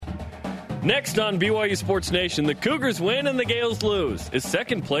Next on BYU Sports Nation, the Cougars win and the Gales lose. Is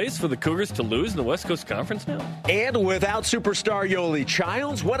second place for the Cougars to lose in the West Coast Conference now? And without superstar Yoli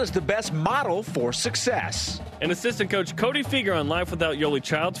Childs, what is the best model for success? And assistant coach Cody Fueger on Life Without Yoli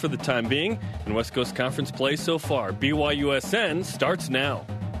Childs for the time being. In West Coast Conference play so far, BYUSN starts now.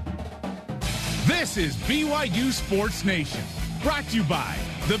 This is BYU Sports Nation, brought to you by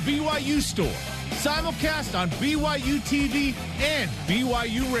The BYU Store. Simulcast on BYU TV and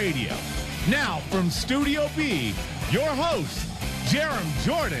BYU Radio. Now from Studio B, your hosts, Jarom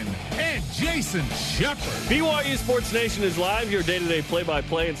Jordan and Jason Shepard. BYU Sports Nation is live, your day-to-day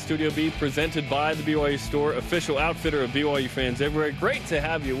play-by-play in Studio B, presented by the BYU Store, official outfitter of BYU fans everywhere. Great to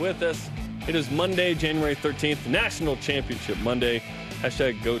have you with us. It is Monday, January 13th, National Championship Monday.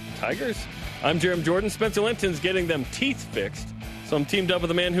 Hashtag Go Tigers. I'm Jarom Jordan. Spencer Linton's getting them teeth fixed. So I'm teamed up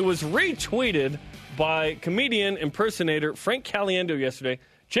with a man who was retweeted by comedian impersonator Frank Caliendo yesterday.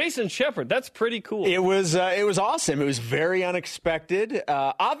 Jason Shepard, that's pretty cool. It was awesome. It was very unexpected.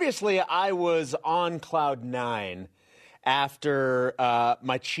 Obviously, I was on cloud nine after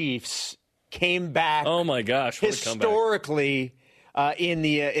my Chiefs came back. Oh my gosh! What historically in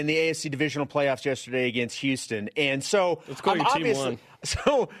the AFC divisional playoffs yesterday against Houston, and so let's call your team one.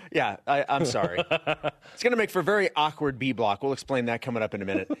 So yeah, I'm sorry. It's going to make for a very awkward B block. We'll explain that coming up in a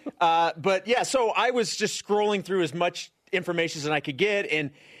minute. But yeah, so I was just scrolling through as much information as I could get,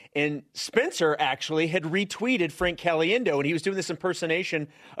 and Spencer actually had retweeted Frank Caliendo, and he was doing this impersonation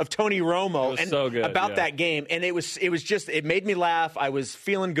of Tony Romo and so good, about that game, and it made me laugh. I was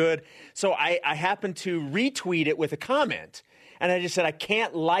feeling good, so I happened to retweet it with a comment, and I just said I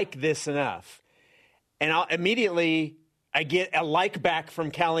can't like this enough, and immediately I get a like back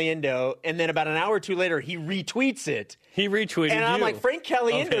from Caliendo, and then about an hour or two later, he retweets it. He retweeted and I'm like, Frank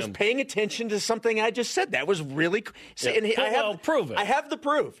Caliendo's paying attention to something I just said. That was really cool. Yeah. Prove it. I have the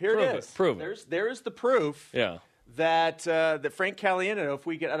proof. Here it is. Prove it. There is the proof. Yeah. That Frank Caliendo,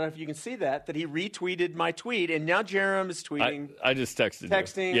 I don't know if you can see that he retweeted my tweet, and now Jarom is tweeting. I just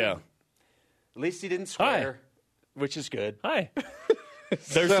texted you. Yeah. At least he didn't swear, which is good. Hi.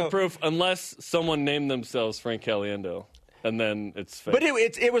 There's the proof, unless someone named themselves Frank Caliendo. And then it's fake. But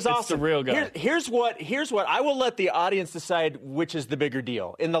it was awesome. It's the real guy. Here's what I will let the audience decide which is the bigger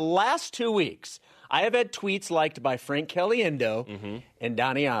deal. In the last 2 weeks, I have had tweets liked by Frank Caliendo and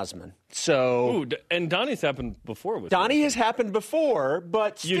Donnie Osmond. So, and Donnie's happened before with Donnie has happened before,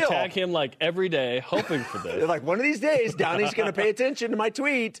 but still. You tag him like every day, hoping for this. Like one of these days, Donnie's going to pay attention to my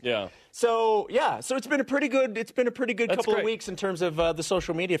tweet. Yeah. So it's been a pretty good. Couple of weeks in terms of the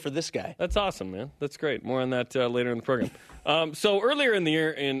social media for this guy. That's awesome, man. That's great. More on that later in the program. So earlier in the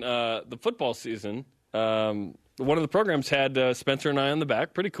year, in the football season, one of the programs had Spencer and I on the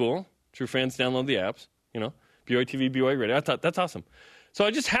back. Pretty cool. True fans download the apps. BYU TV, BYU Radio. I thought that's awesome. So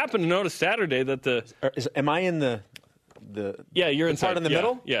I just happened to notice Saturday that am I in the yeah, you're inside. Part in the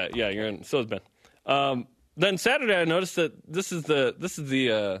middle? Yeah, you're in. So is Ben. Then Saturday I noticed that this is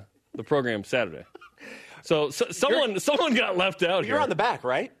the program Saturday. So someone got left out here. You're on the back,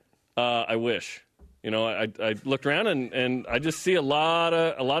 right? I wish. I looked around and I just see a lot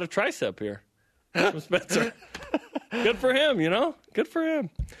of tricep here from Spencer. Good for him, Good for him.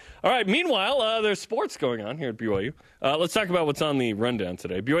 All right, meanwhile, there's sports going on here at BYU. Let's talk about what's on the rundown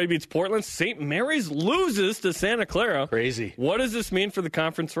today. BYU beats Portland. St. Mary's loses to Santa Clara. Crazy. What does this mean for the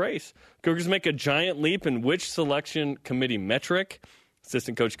conference race? Cougars make a giant leap in which selection committee metric?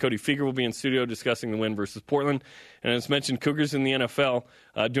 Assistant coach Cody Fueger will be in studio discussing the win versus Portland. And as mentioned, Cougars in the NFL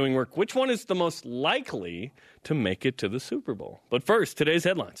doing work. Which one is the most likely to make it to the Super Bowl? But first, today's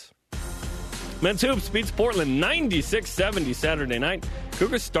headlines. Men's Hoops beats Portland 96-70 Saturday night.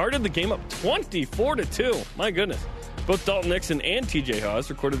 Cougars started the game up 24-2. My goodness. Both Dalton Nixon and TJ Haws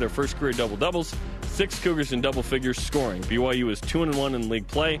recorded their first career double-doubles. 6 Cougars in double figures scoring. BYU is 2-1 in league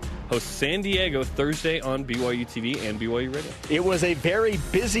play. Hosts San Diego Thursday on BYU TV and BYU Radio. It was a very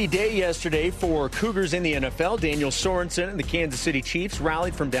busy day yesterday for Cougars in the NFL. Daniel Sorensen and the Kansas City Chiefs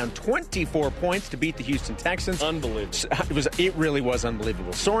rallied from down 24 points to beat the Houston Texans. Unbelievable. It really was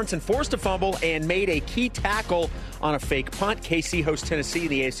unbelievable. Sorensen forced a fumble and made a key tackle on a fake punt. KC hosts Tennessee in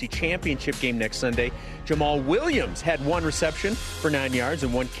the AFC Championship game next Sunday. Jamal Williams had 1 reception for 9 yards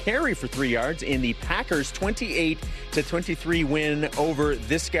and 1 carry for 3 yards in the Packers' 28-23 win over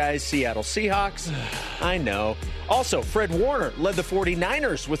this guy's Seattle Seahawks. I know. Also, Fred Warner led the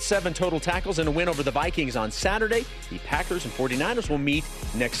 49ers with 7 total tackles and a win over the Vikings on Saturday. The Packers and 49ers will meet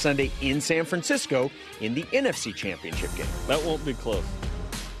next Sunday in San Francisco in the NFC Championship game. That won't be close.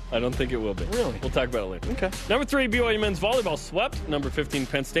 I don't think it will be. Really? We'll talk about it later. Okay. Number 3, BYU men's volleyball swept number 15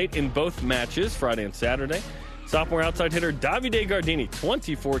 Penn State in both matches, Friday and Saturday. Sophomore outside hitter Davide Gardini,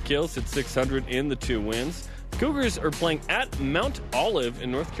 24 kills, hit .600 in the 2 wins. Cougars are playing at Mount Olive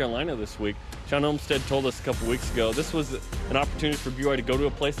in North Carolina this week. Sean Olmstead told us a couple weeks ago this was an opportunity for BYU to go to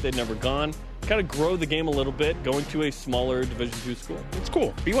a place they'd never gone, kind of grow the game a little bit, going to a smaller Division II school. It's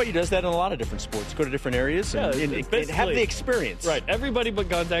cool. BYU does that in a lot of different sports. Go to different areas and have the experience. Right. Everybody but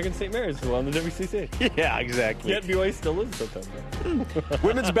Gonzaga and St. Mary's who on the WCC. Yeah, exactly. Yet BYU still loses sometimes.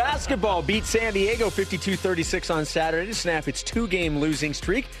 Women's basketball beat San Diego 52-36 on Saturday to snap its 2-game losing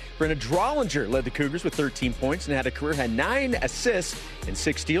streak. Brenna Drollinger led the Cougars with 13 points and had a career high 9 assists and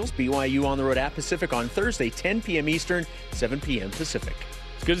 6 steals. BYU on the road at Pacific on Thursday, 10 p.m. Eastern, 7 p.m. Pacific.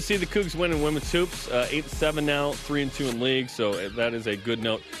 It's good to see the Cougs win in women's hoops. 8-7 now, 3-2 in league, so that is a good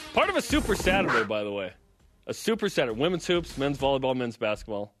note. Part of a Super Saturday, by the way. A Super Saturday. Women's hoops, men's volleyball, men's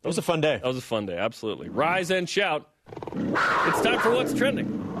basketball. That was a fun day. That was a fun day, absolutely. Rise and shout. It's time for What's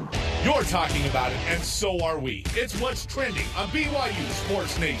Trending. You're talking about it, and so are we. It's What's Trending on BYU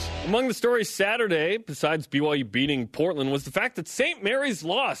Sports Nation. Among the stories Saturday, besides BYU beating Portland, was the fact that St. Mary's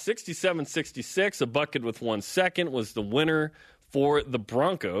lost 67-66. A bucket with 1 second was the winner for the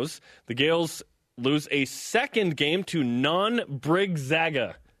Broncos. The Gales lose a second game to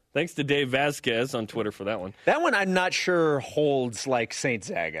non-Brigzaga. Thanks to Dave Vasquez on Twitter for that one. That one I'm not sure holds like St.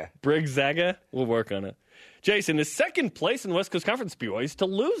 Zaga. Brigzaga? We'll work on it. Jason, is second place in West Coast Conference BYU's to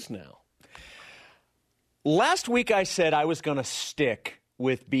lose now? Last week I said I was going to stick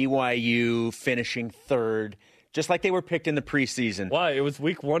with BYU finishing third, just like they were picked in the preseason. Why? It was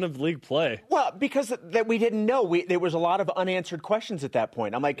week 1 of league play. Well, because that we didn't know. There was a lot of unanswered questions at that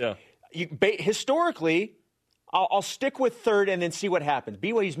point. I'm like, historically, I'll stick with third and then see what happens.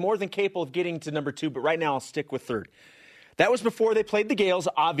 BYU's more than capable of getting to number 2, but right now I'll stick with third. That was before they played the Gales,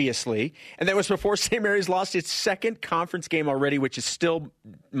 obviously, and that was before St. Mary's lost its second conference game already, which is still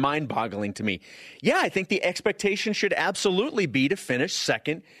mind-boggling to me. Yeah, I think the expectation should absolutely be to finish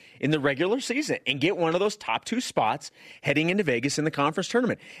second in the regular season and get one of those top 2 spots heading into Vegas in the conference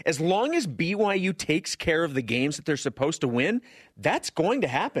tournament. As long as BYU takes care of the games that they're supposed to win, that's going to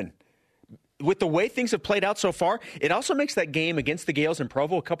happen. With the way things have played out so far, it also makes that game against the Gales in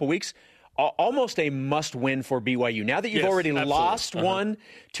Provo a couple weeks almost a must-win for BYU. Now that you've already lost one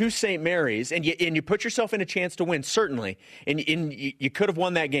to St. Mary's, and you put yourself in a chance to win, certainly, and you could have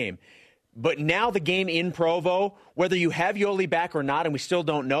won that game. But now the game in Provo, whether you have Yoli back or not, and we still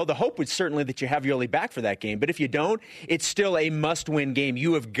don't know, the hope was certainly that you have Yoli back for that game. But if you don't, it's still a must-win game.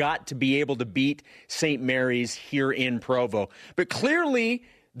 You have got to be able to beat St. Mary's here in Provo. But clearly,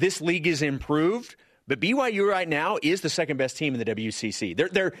 this league is improved. But BYU right now is the second-best team in the WCC.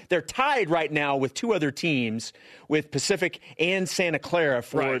 They're tied right now with 2 other teams, with Pacific and Santa Clara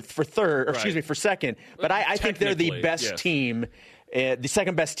for third, or excuse me, for second. But I think they're the best team, the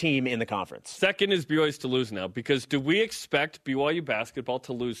second-best team in the conference. Second is BYU's to lose now, because do we expect BYU basketball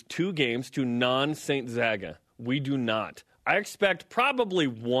to lose 2 games to non-St. Zaga? We do not. I expect probably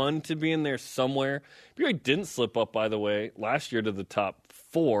 1 to be in there somewhere. BYU didn't slip up, by the way, last year to the top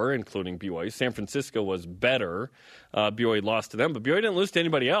 4, including BYU. San Francisco was better. BYU lost to them, but BYU didn't lose to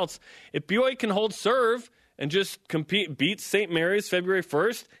anybody else. If BYU can hold serve and just beat St. Mary's February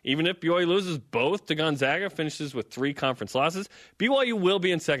 1st, even if BYU loses both to Gonzaga, finishes with 3 conference losses, BYU will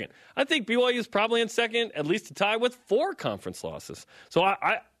be in second. I think BYU is probably in second, at least to tie with 4 conference losses. So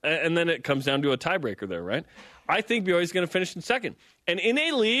and then it comes down to a tiebreaker there, right? I think BYU is going to finish in second. And in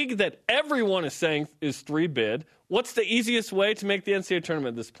a league that everyone is saying is 3 bid, what's the easiest way to make the NCAA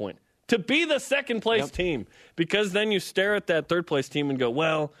tournament at this point? To be the second-place team, because then you stare at that third-place team and go,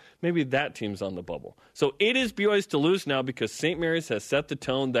 well, maybe that team's on the bubble. So it is BYU's to lose now, because St. Mary's has set the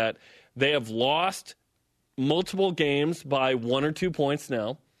tone that they have lost multiple games by 1 or 2 points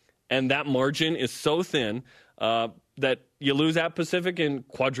now, and that margin is so thin that you lose at Pacific in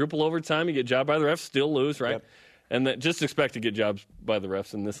quadruple overtime, you get jobbed by the refs, still lose, right? Yep. And that, just expect to get jobs by the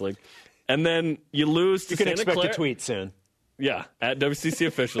refs in this league. And then you lose to Santa Clara. You can expect a tweet soon. Yeah, at WCC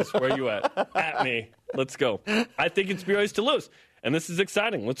officials. Where are you at? At me. Let's go. I think it's BYU's to lose. And this is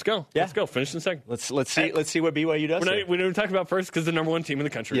exciting. Let's go. Yeah. Let's go. Finish in second. Let's see what BYU does. We didn't talk about first because the number 1 team in the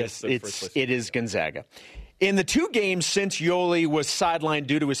country. Yes, it is Gonzaga. In the 2 games since Yoli was sidelined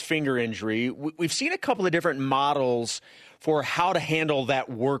due to his finger injury, we've seen a couple of different models for how to handle that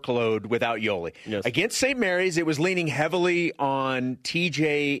workload without Yoli. Yes. Against St. Mary's, it was leaning heavily on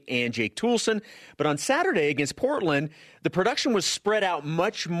TJ and Jake Toulson. But on Saturday against Portland, the production was spread out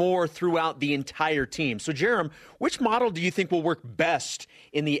much more throughout the entire team. So, Jarom, which model do you think will work best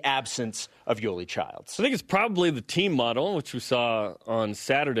in the absence of Yoli Childs? I think it's probably the team model, which we saw on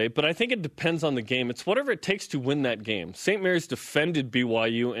Saturday, but I think it depends on the game. It's whatever it takes to win that game. St. Mary's defended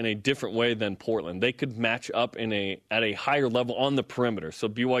BYU in a different way than Portland. They could match up at a higher level on the perimeter, so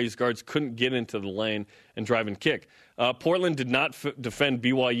BYU's guards couldn't get into the lane and drive and kick. Portland did not defend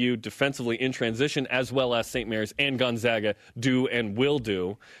BYU defensively in transition as well as St. Mary's and Gonzaga do and will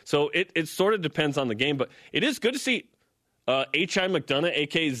do. So it sort of depends on the game, but it is good to see H.I. McDonough,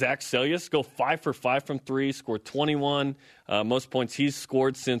 a.k.a. Zach Selyus, go 5 for 5 from 3, scored 21. Most points he's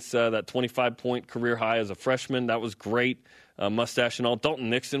scored since that 25-point career high as a freshman. That was great, mustache and all. Dalton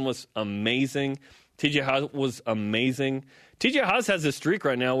Nixon was amazing. TJ Haas was amazing. TJ Haas has a streak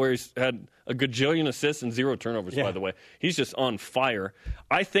right now where he's had a gajillion assists and 0 turnovers, by the way. He's just on fire.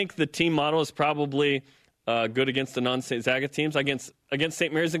 I think the team model is probably good against the non-Gonzaga teams. Against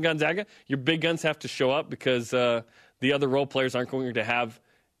St. Mary's and Gonzaga, your big guns have to show up because the other role players aren't going to have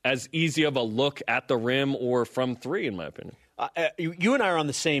as easy of a look at the rim or from 3, in my opinion. You and I are on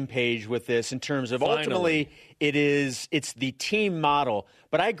the same page with this in terms of ultimately it's the team model.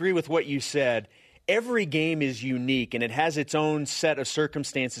 But I agree with what you said. Every game is unique, and it has its own set of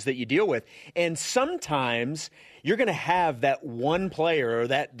circumstances that you deal with. And sometimes you're going to have that one player or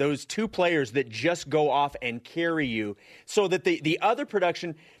those two players that just go off and carry you so that the other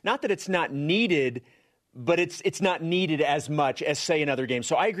production, not that it's not needed, but it's not needed as much as, say, in other games.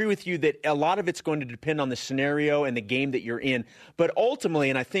 So I agree with you that a lot of it's going to depend on the scenario and the game that you're in. But ultimately,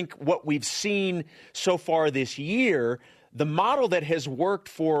 and I think what we've seen so far this year, the model that has worked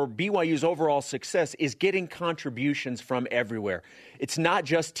for BYU's overall success is getting contributions from everywhere. It's not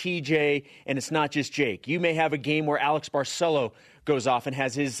just TJ and it's not just Jake. You may have a game where Alex Barcelo goes off and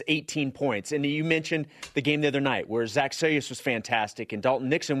has his 18 points. And you mentioned the game the other night where Zach Selyus was fantastic and Dalton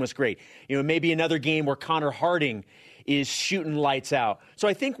Nixon was great. Maybe another game where Connor Harding is shooting lights out. So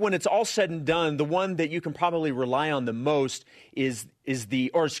I think when it's all said and done, the one that you can probably rely on the most is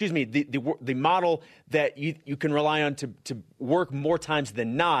the model that you can rely on to work more times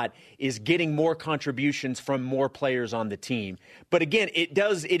than not is getting more contributions from more players on the team. But again, it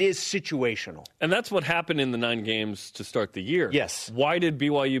is situational. And that's what happened in the 9 games to start the year. Yes. Why did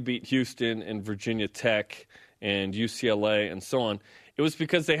BYU beat Houston and Virginia Tech and UCLA and so on? It was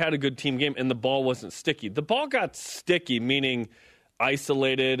because they had a good team game and the ball wasn't sticky. The ball got sticky, meaning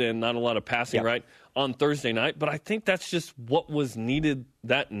isolated and not a lot of passing, right, on Thursday night. But I think that's just what was needed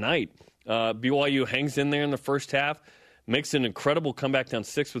that night. BYU hangs in there in the first half, makes an incredible comeback down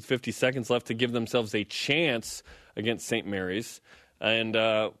 6 with 50 seconds left to give themselves a chance against St. Mary's. And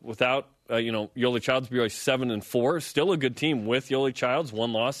without Yoli Childs, BYU 7-4, still a good team with Yoli Childs.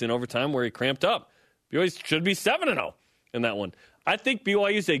 1 loss in overtime where he cramped up. BYU should be 7-0 in that one. I think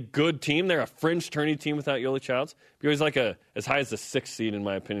BYU is a good team. They're a fringe tourney team without Yoli Childs. BYU is like as high as the 6th seed, in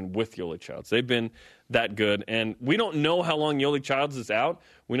my opinion, with Yoli Childs. They've been that good. And we don't know how long Yoli Childs is out.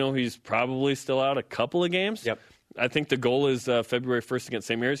 We know he's probably still out a couple of games. Yep. I think the goal is February 1st against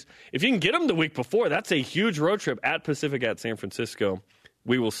St. Mary's. If you can get him the week before, that's a huge road trip at Pacific at San Francisco.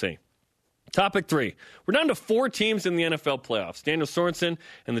 We will see. Topic 3. We're down to 4 teams in the NFL playoffs. Daniel Sorensen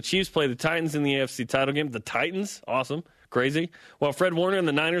and the Chiefs play the Titans in the AFC title game. The Titans, awesome. Crazy. While Fred Warner and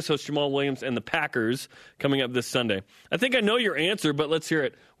the Niners host Jamal Williams and the Packers coming up this Sunday. I think I know your answer, but let's hear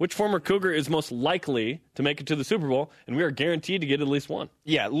it. Which former Cougar is most likely to make it to the Super Bowl? And we are guaranteed to get at least one.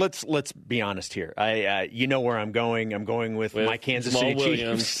 Yeah, let's be honest here. You know where I'm going. I'm going with my Kansas Jamal City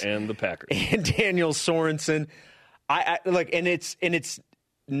Williams Chiefs and the Packers and Daniel Sorensen. Look, and it's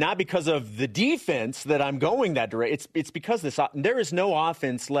not because of the defense that I'm going that direction. It's because there is no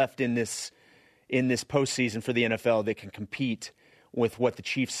offense left in this postseason for the NFL that can compete with what the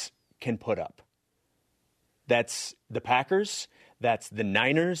Chiefs can put up. That's the Packers, that's the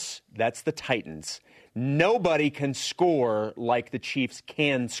Niners, that's the Titans. Nobody can score like the Chiefs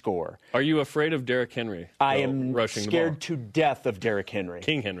can score. Are you afraid of Derrick Henry? I am scared to death of Derrick Henry.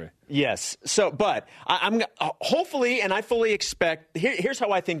 King Henry. Yes. So, but I'm hopefully, and I fully expect, here's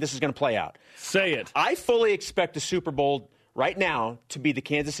how I think this is going to play out. Say it. I fully expect the Super Bowl right now to be the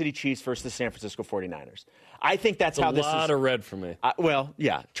Kansas City Chiefs versus the San Francisco 49ers. I think that's how this is. A lot of red for me. Well,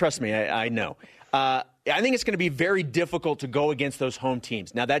 yeah, trust me, I know. I think it's going to be very difficult to go against those home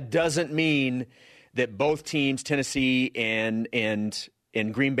teams. Now, that doesn't mean that both teams, Tennessee and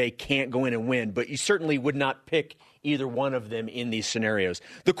Green Bay, can't go in and win, but you certainly would not pick either one of them in these scenarios.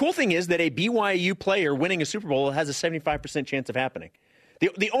 The cool thing is that a BYU player winning a Super Bowl has a 75% chance of happening.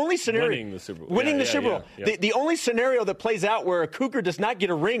 The only scenario winning the Super Bowl. The only scenario that plays out where a Cougar does not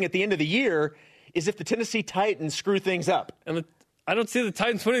get a ring at the end of the year is if the Tennessee Titans screw things up. And I don't see the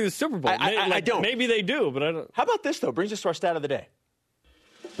Titans winning the Super Bowl. I don't. Maybe they do, but I don't. How about this, though? Brings us to our stat of the day.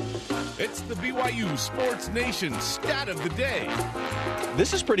 It's the BYU Sports Nation stat of the day.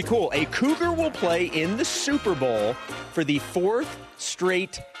 This is pretty cool. A Cougar will play in the Super Bowl for the 4th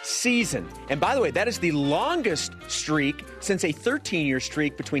straight season. And by the way, that is the longest streak since a 13-year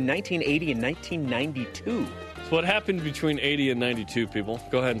streak between 1980 and 1992. So what happened between 80 and 92, people?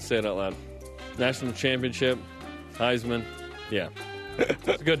 Go ahead and say it out loud. National championship, Heisman. Yeah.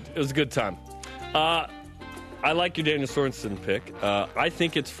 It was a good time. I like your Daniel Sorensen pick. I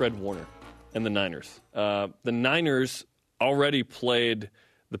think it's Fred Warner and the Niners. The Niners already played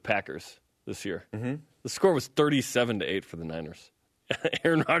the Packers this year. Mm-hmm. The score was 37-8 for the Niners.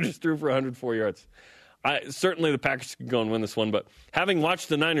 Aaron Rodgers threw for 104 yards. Certainly the Packers could go and win this one, but having watched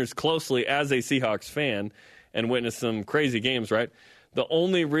the Niners closely as a Seahawks fan and witnessed some crazy games, right? The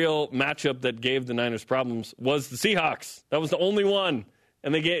only real matchup that gave the Niners problems was the Seahawks. That was the only one.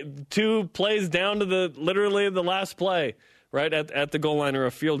 And they gave 2 plays down to literally the last play, right, at the goal line or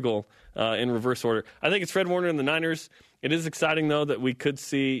a field goal in reverse order. I think it's Fred Warner and the Niners. It is exciting, though, that we could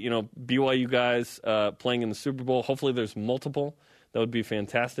see, BYU guys playing in the Super Bowl. Hopefully there's multiple. That would be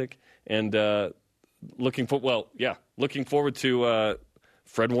fantastic. And looking forward to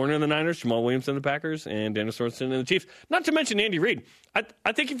Fred Warner and the Niners, Jamal Williams and the Packers, and Daniel Sorensen and the Chiefs. Not to mention Andy Reid.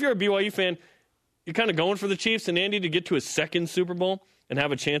 I think if you're a BYU fan, you're kind of going for the Chiefs and Andy to get to his 2nd Super Bowl and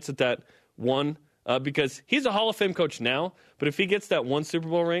have a chance at that one because he's a Hall of Fame coach now, but if he gets that 1 Super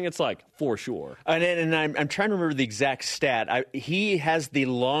Bowl ring, it's like for sure. And I'm trying to remember the exact stat. He has the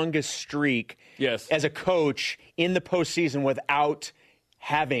longest streak as a coach in the postseason without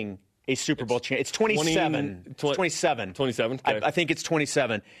having a Super Bowl chance. It's 27. 27. 27. Okay. I think it's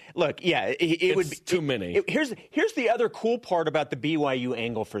 27. Look, yeah, it would be too many. Here's the other cool part about the BYU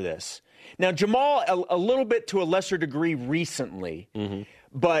angle for this. Now, Jamal, a little bit to a lesser degree recently,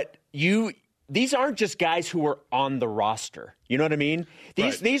 but these aren't just guys who are on the roster. You know what I mean?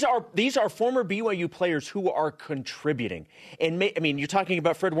 These are former BYU players who are contributing. And you're talking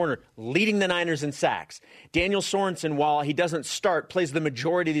about Fred Warner leading the Niners in sacks. Daniel Sorensen, while he doesn't start, plays the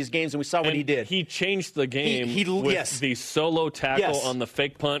majority of these games, and we saw what he did. He changed the game with the solo tackle on the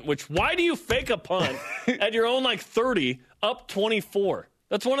fake punt, why do you fake a punt at your own 30, up 24?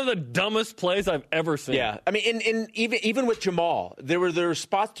 That's one of the dumbest plays I've ever seen. Yeah, and even with Jamal, there were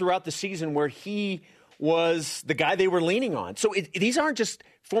spots throughout the season where he was the guy they were leaning on. So these aren't just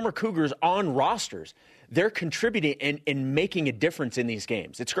former Cougars on rosters. They're contributing and making a difference in these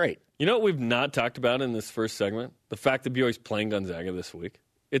games. It's great. You know what we've not talked about in this first segment? The fact that BYU's playing Gonzaga this week.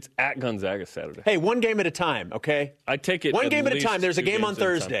 It's at Gonzaga Saturday. Hey, one game at a time, okay? I take it one game at a time. There's a game on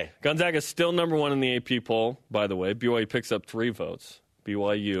Thursday. Gonzaga's still number 1 in the AP poll, by the way. BYU picks up 3 votes.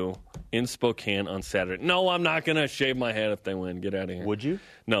 BYU in Spokane on Saturday. No, I'm not going to shave my head if they win. Get out of here. Would you?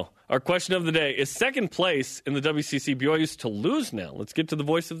 No. Our question of the day is 2nd place in the WCC. BYU's to lose now. Let's get to the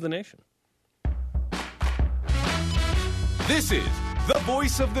voice of the nation. This is the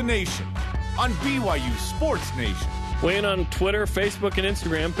voice of the nation on BYU Sports Nation. Weigh in on Twitter, Facebook, and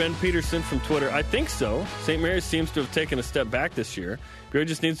Instagram. Ben Peterson from Twitter. I think so. St. Mary's seems to have taken a step back this year. BYU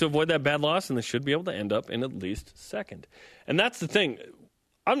just needs to avoid that bad loss, and they should be able to end up in at least 2nd. And that's the thing.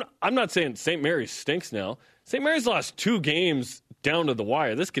 I'm not saying St. Mary's stinks now. St. Mary's lost 2 games down to the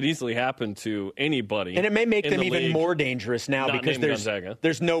wire. This could easily happen to anybody. And it may make them even more dangerous now because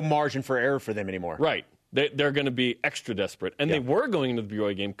there's no margin for error for them anymore. Right. They're going to be extra desperate. And they were going into the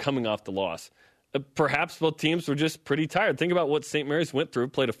BYU game coming off the loss. Perhaps both teams were just pretty tired. Think about what St. Mary's went through.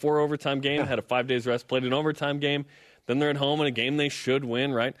 Played a 4 overtime game, had a 5 days rest, played an overtime game. Then they're at home in a game they should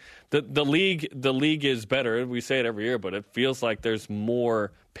win, right? The league is better. We say it every year, but it feels like there's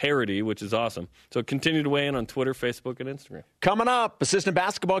more parity, which is awesome. So continue to weigh in on Twitter, Facebook, and Instagram. Coming up, assistant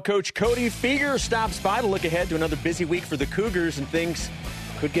basketball coach Cody Fueger stops by to look ahead to another busy week for the Cougars, and things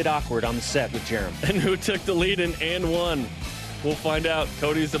could get awkward on the set with Jarom. And who took the lead in and won? We'll find out.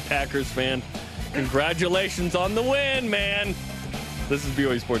 Cody's a Packers fan. Congratulations on the win, man. This is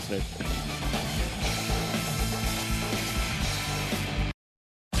BYU Sports Nation.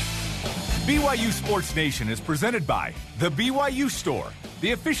 BYU Sports Nation is presented by The BYU Store,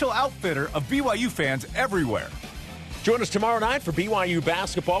 the official outfitter of BYU fans everywhere. Join us tomorrow night for BYU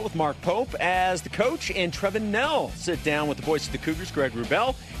basketball with Mark Pope as the coach and Trevin Nell sit down with the voice of the Cougars, Greg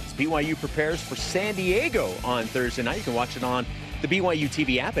Wrubell, as BYU prepares for San Diego on Thursday night. You can watch it on the BYU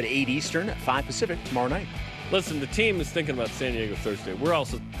TV app at 8 Eastern, 5 Pacific tomorrow night. Listen, the team is thinking about San Diego Thursday. We're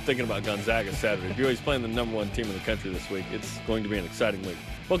also thinking about Gonzaga Saturday. BYU's playing the number 1 team in the country this week. It's going to be an exciting week.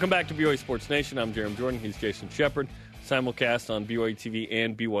 Welcome back to BYU Sports Nation. I'm Jarom Jordan. He's Jason Shepard. Simulcast on BYU TV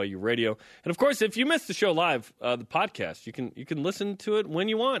and BYU Radio. And, of course, if you missed the show live, the podcast, you can listen to it when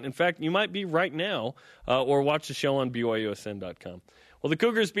you want. In fact, you might be right now or watch the show on BYUSN.com. Well, the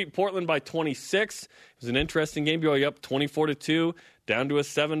Cougars beat Portland by 26. It was an interesting game. BYU up 24-2, down to a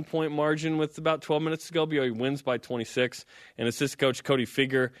 7-point margin with about 12 minutes to go. BYU wins by 26. And assistant coach Cody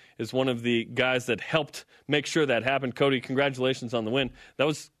Fueger is one of the guys that helped make sure that happened. Cody, congratulations on the win. That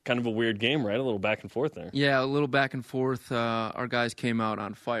was kind of a weird game, right? A little back and forth there. Yeah, a little back and forth. Our guys came out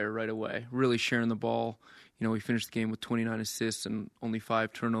on fire right away, really sharing the ball. You know, we finished the game with 29 assists and only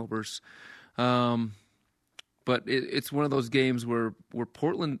 5 turnovers. But it's one of those games where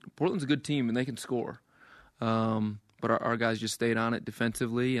Portland's a good team and they can score. But our guys just stayed on it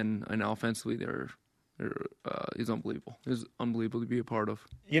defensively and offensively. It's unbelievable. It's unbelievable to be a part of.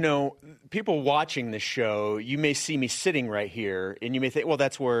 You know, people watching this show, you may see me sitting right here, and you may think, well,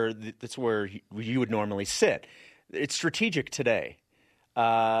 that's where you would normally sit. It's strategic today. You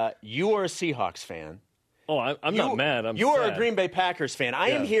are a Seahawks fan. Oh, I'm not mad. You are a Green Bay Packers fan.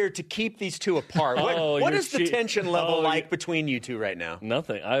 I am here to keep these two apart. What is the tension level like between you two right now?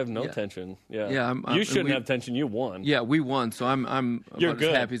 Nothing. I have no tension. Yeah. I'm you shouldn't have tension. You won. Yeah, we won, so I'm about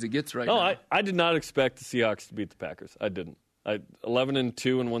as happy as it gets right now. I did not expect the Seahawks to beat the Packers. I didn't.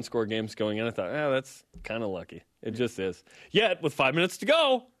 11-2 in one-score games going in. I thought, that's kind of lucky. It just is. Yet, with 5 minutes to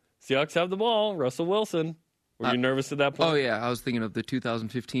go, Seahawks have the ball. Russell Wilson. Were you nervous at that point? Oh, yeah. I was thinking of the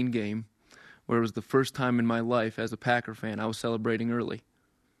 2015 game, where it was the first time in my life as a Packer fan I was celebrating early.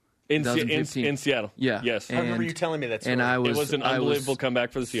 In Seattle. Yeah. Yes. I remember you telling me that story. And it was an unbelievable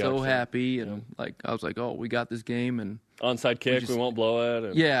comeback for the Seahawks. So happy, and I was like, oh, we got this game, and onside kick, we won't blow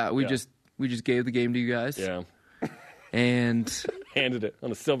it. And, we just gave the game to you guys. Yeah. And handed it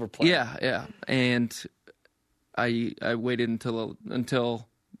on a silver platter. Yeah. And I waited until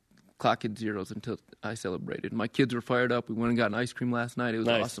clock hit zeros until I celebrated. My kids were fired up. We went and got an ice cream last night. It was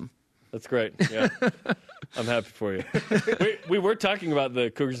awesome. That's great. Yeah. I'm happy for you. We were talking about the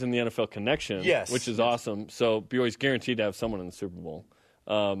Cougars and the NFL connection, which is awesome. So BYU's guaranteed to have someone in the Super Bowl.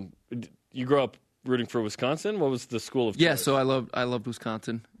 You grew up rooting for Wisconsin. What was the school of choice? Yeah, so I loved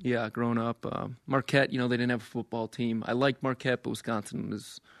Wisconsin. Yeah, growing up. Marquette, they didn't have a football team. I liked Marquette, but Wisconsin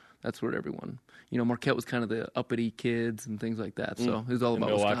that's where everyone. Marquette was kind of the uppity kids and things like that. So it was all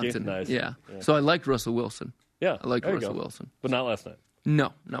about Milwaukee? Wisconsin. Nice. Yeah. So I liked Russell Wilson. Yeah. I liked Russell Wilson. But not last night.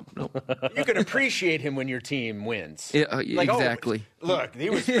 No. You can appreciate him when your team wins. Yeah, exactly. Oh, look, he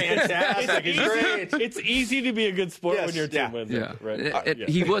was fantastic. He's great. It's easy to be a good sport when your team wins. Yeah. Right.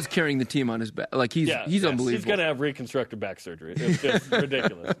 He was carrying the team on his back. Like he's unbelievable. He's going to have reconstructive back surgery. It's just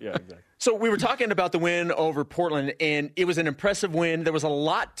ridiculous. Yeah, exactly. So we were talking about the win over Portland, and it was an impressive win. There was a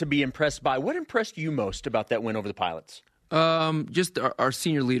lot to be impressed by. What impressed you most about that win over the Pilots? Just our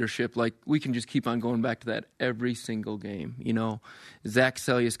senior leadership. Like, we can just keep on going back to that every single game. Zach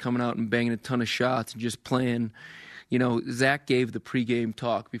Sellius coming out and banging a ton of shots and just playing. Zach gave the pregame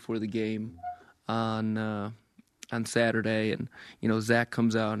talk before the game on Saturday, and Zach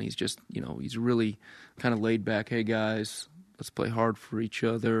comes out and he's just he's really kind of laid back. Hey guys, let's play hard for each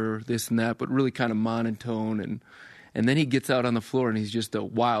other, this and that, but really kind of monotone, and then he gets out on the floor and he's just a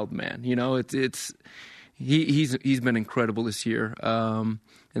wild man. He's been incredible this year.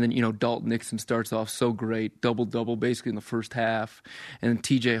 And then, Dalton Nixon starts off so great, double-double basically in the first half. And then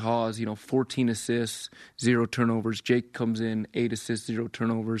T.J. Hawes, 14 assists, 0 turnovers. Jake comes in, 8 assists, 0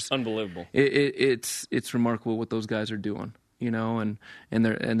 turnovers. Unbelievable. It's remarkable what those guys are doing, and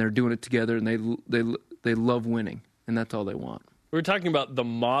they're doing it together, and they love winning, and that's all they want. We were talking about the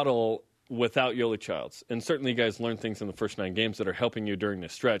model without Yoli Childs. And certainly you guys learned things in the first 9 games that are helping you during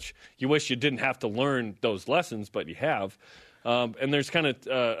this stretch. You wish you didn't have to learn those lessons, but you have. And there's kind of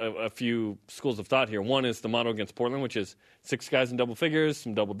a few schools of thought here. One is the model against Portland, which is 6 guys in double figures,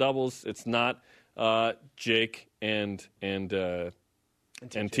 some double-doubles. It's not Jake and TJ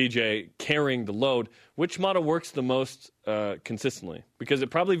carrying the load. Which model works the most consistently? Because it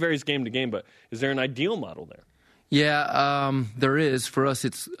probably varies game to game, but is there an ideal model there? Yeah, there is. For us,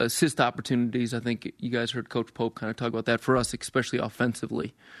 it's assist opportunities. I think you guys heard Coach Pope kind of talk about that. For us, especially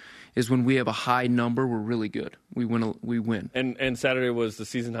offensively, is when we have a high number, we're really good. We win. And Saturday was the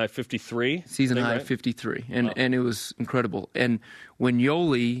season high 53? Season high 53. And it was incredible. And when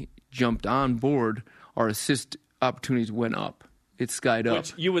Yoli jumped on board, our assist opportunities went up. It skied up.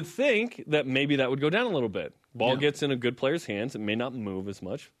 Which you would think that maybe that would go down a little bit. Ball gets in a good player's hands. It may not move as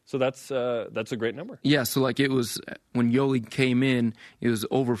much. So that's a great number. Yeah, so like it was when Yoli came in, it was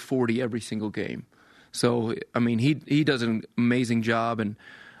over 40 every single game. So, I mean, he does an amazing job and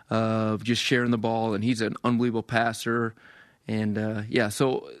of just sharing the ball, and he's an unbelievable passer. And,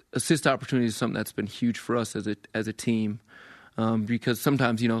 so assist opportunity is something that's been huge for us as a team. Because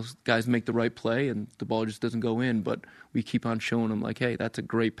sometimes, guys make the right play and the ball just doesn't go in, but we keep on showing them, like, hey, that's a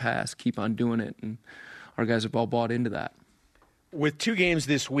great pass. Keep on doing it. And our guys have all bought into that. With 2 games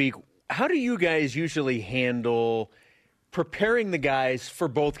this week, how do you guys usually handle preparing the guys for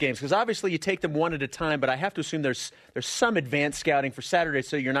both games? Because obviously you take them one at a time, but I have to assume there's some advanced scouting for Saturday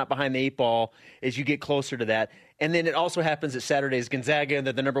so you're not behind the 8 ball as you get closer to that. And then it also happens that Saturday is Gonzaga and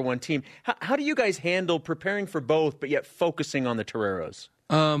they're the number 1 team. How do you guys handle preparing for both but yet focusing on the Toreros?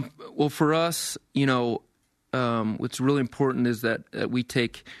 Well, for us, what's really important is that we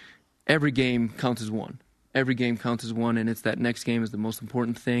take every game counts as one. Every game counts as one, and it's that next game is the most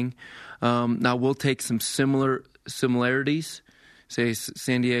important thing. Now, we'll take some similarities. Say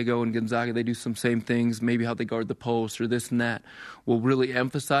San Diego and Gonzaga, they do some same things, maybe how they guard the post or this and that. We'll really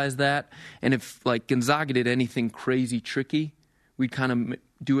emphasize that. And if, like, Gonzaga did anything crazy tricky, we'd kind of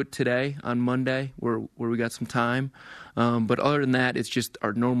do it today on Monday where we got some time. But other than that, it's just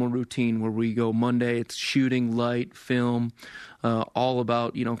our normal routine where we go Monday, it's shooting, light, film, all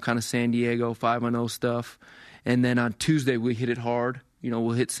about, kind of San Diego 5-0 stuff. And then on Tuesday, we hit it hard.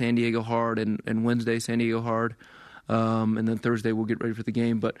 We'll hit San Diego hard and Wednesday, San Diego hard. And then Thursday, we'll get ready for the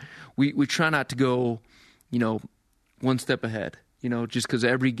game. But we try not to go, one step ahead. Just because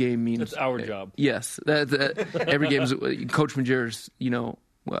every game means... That's our job. Yes. Every game is... Coach Majer's,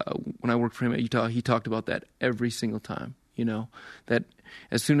 when I worked for him at Utah, he talked about that every single time, that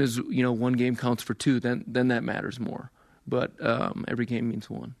as soon as, one game counts for 2, then that matters more. But every game means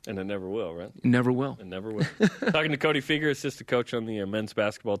 1. And it never will, right? It never will. It never will. Talking to Cody Fueger, assistant coach on the men's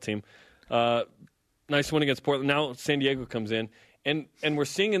basketball team. Nice win against Portland. Now San Diego comes in. And we're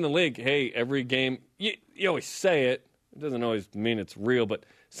seeing in the league, hey, every game, you always say it. It doesn't always mean it's real, but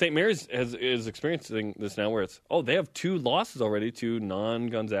St. Mary's is experiencing this now where it's, they have 2 losses already to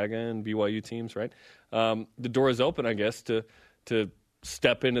non-Gonzaga and BYU teams, right? The door is open, I guess, to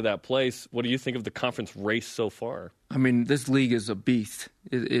step into that place. What do you think of the conference race so far? I mean, this league is a beast.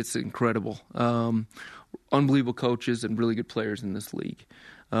 It's incredible. Unbelievable coaches and really good players in this league.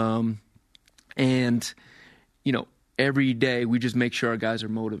 And, every day we just make sure our guys are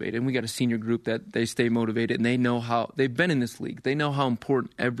motivated. And we got a senior group that they stay motivated, and they know how – they've been in this league. They know how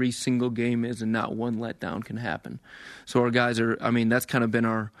important every single game is and not one letdown can happen. So our guys are – that's kind of been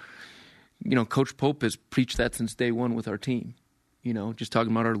our – Coach Pope has preached that since day one with our team. Just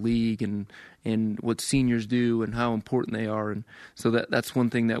talking about our league and what seniors do and how important they are. And so that's one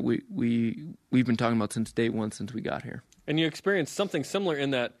thing that we've been talking about since day one, since we got here. And you experienced something similar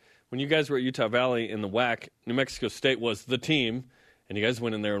in that when you guys were at Utah Valley in the WAC, New Mexico State was the team, and you guys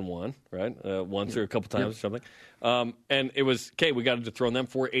went in there and won, right? Once or a couple times or something. And it was, okay, we got to dethrone them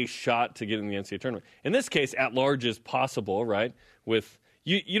for a shot to get in the NCAA tournament. In this case, at large is possible, right? With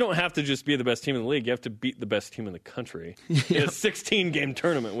you don't have to just be the best team in the league. You have to beat the best team in the country in a 16-game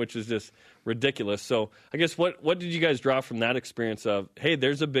tournament, which is just ridiculous. So I guess what did you guys draw from that experience of, hey,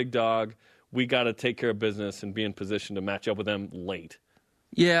 there's a big dog, we got to take care of business and be in position to match up with them late?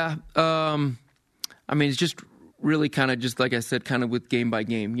 Yeah. It's just really kind of just like I said, kind of with game by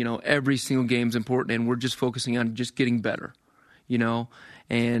game. Every single game is important, and we're just focusing on just getting better,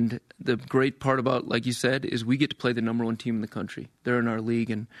 And the great part about, like you said, is we get to play the number 1 team in the country. They're in our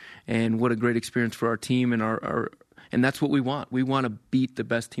league, and what a great experience for our team and and that's what we want. We want to beat the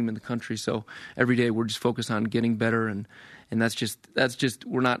best team in the country. So every day we're just focused on getting better, and that's just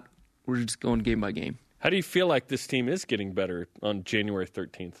we're just going game by game. How do you feel like this team is getting better on January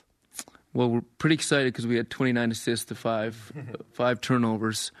 13th? Well, we're pretty excited because we had 29 assists to 5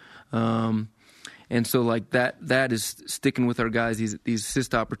 turnovers. And so, like, that is sticking with our guys, these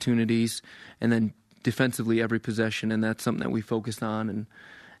assist opportunities, and then defensively every possession, and that's something that we focused on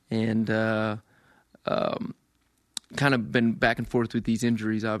and kind of been back and forth with these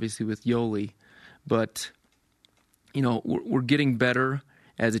injuries, obviously, with Yoli. But, we're getting better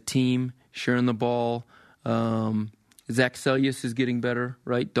as a team, sharing the ball. Zach Selyus is getting better,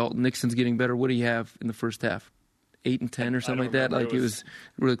 right? Dalton Nixon's getting better. What do you have in the first half? 8 and 10 or something like that. Like it was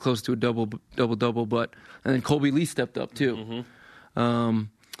really close to a double. But and then Colby Lee stepped up too. Mm-hmm.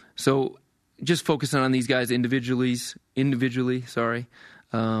 So just focusing on these guys individually. Just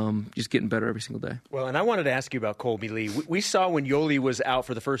getting better every single day. Well, and I wanted to ask you about Colby Lee. We saw when Yoli was out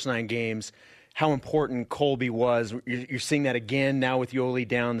for the first 9 games how important Colby was. You're seeing that again now with Yoli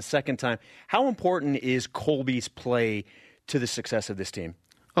down the second time. How important is Colby's play to the success of this team?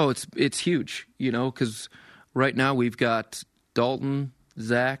 Oh, it's huge, because right now we've got Dalton,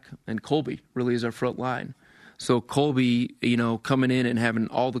 Zach, and Colby really is our front line. So Colby, coming in and having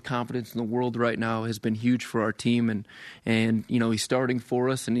all the confidence in the world right now has been huge for our team, and he's starting for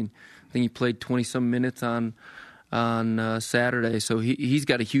us, and I think he played 20-some minutes on Saturday, so he's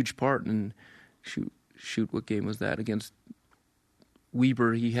got a huge part. And shoot, what game was that against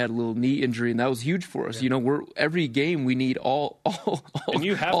Weber? He had a little knee injury, and that was huge for us. Yeah. We're every game we need all and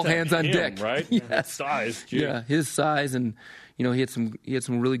you have all to hands have on him, deck, right? Yes. His size, too. Yeah, his size, and he had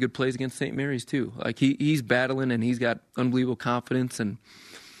some really good plays against St. Mary's too. Like he's battling, and he's got unbelievable confidence, and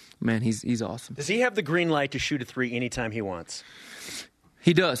man, he's awesome. Does he have the green light to shoot a three anytime he wants?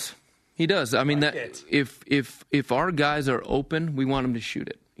 He does. I mean, if our guys are open, we want them to shoot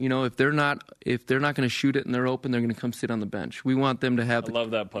it. If they're not going to shoot it and they're open, they're going to come sit on the bench. We want them to have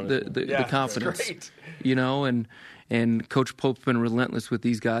love that punishment. the confidence. Great. And Coach Pope's been relentless with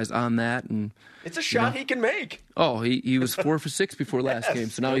these guys on that. And it's a shot he can make. Oh, he was 4 for 6 before last game,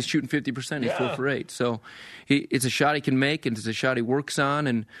 so now he's shooting 50%. He's 4 for 8. So it's a shot he can make, and it's a shot he works on.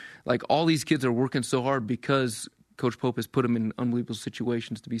 And like all these kids are working so hard because Coach Pope has put them in unbelievable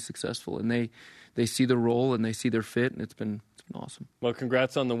situations to be successful, and they see their role and they see their fit, and it's been awesome. Well,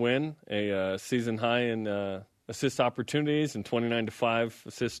 congrats on the win, a season high in assist opportunities and 29-5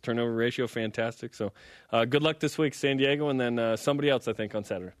 assist turnover ratio, fantastic. So good luck this week, San Diego, and then somebody else I think on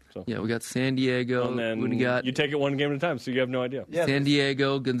Saturday. So yeah, we got San Diego. And then we got you take it one game at a time, so you have no idea. Yeah, San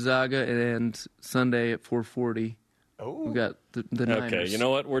Diego, Gonzaga, and Sunday at 4:40. Oh. We got the Niners. Okay, you know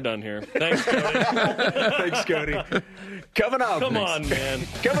what? We're done here. Thanks, Cody. Thanks, Cody. Coming up. Come on, man.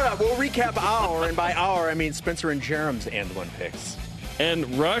 Coming up, we'll recap our, and by our, I mean Spencer and Jarom's and one picks.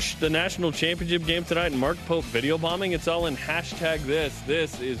 And Rush, the national championship game tonight, and Mark Pope video bombing. It's all in hashtag this.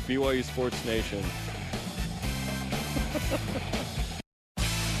 This is BYU Sports Nation.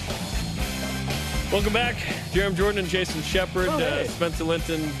 Welcome back. Jarom Jordan and Jason Shepard. Hey. Spencer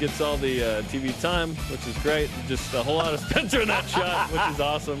Linton gets all the TV time, which is great. Just a whole lot of Spencer in that shot, which is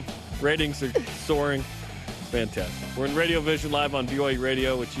awesome. Ratings are soaring. Fantastic. We're in Radio Vision live on BYU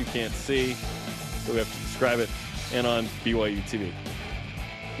Radio, which you can't see, so we have to describe it, and on BYU TV.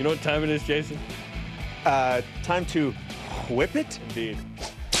 You know what time it is, Jason? Time to whip it? Indeed.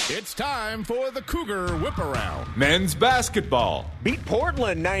 It's time for the Cougar Whip Around. Men's basketball. Beat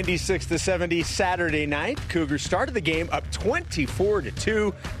Portland 96-70 Saturday night. Cougars started the game up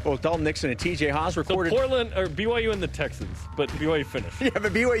 24-2. Both Dalton Nixon and TJ Haas recorded. So Portland, or BYU and the Texans, but BYU finished. Yeah,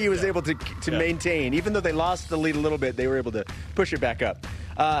 but BYU was able to maintain. Even though they lost the lead a little bit, they were able to push it back up.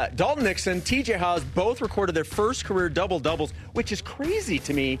 Dalton Nixon, TJ Haas both recorded their first career double-doubles, which is crazy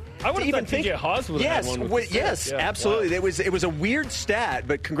to me. I would have thought TJ Haas would have had one with the yes, six. Yeah, absolutely. wow. It was a weird stat,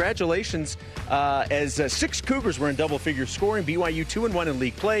 but congratulations as 6 Cougars were in double-figure scoring. BYU 2-1 in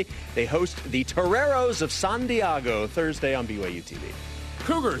league play. They host the Toreros of San Diego Thursday on BYU TV.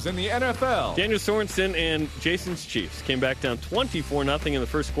 Cougars in the NFL. Daniel Sorensen and Jason's Chiefs came back down 24-0 in the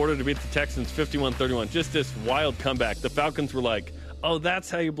first quarter to beat the Texans 51-31. Just this wild comeback. The Falcons were like, oh, that's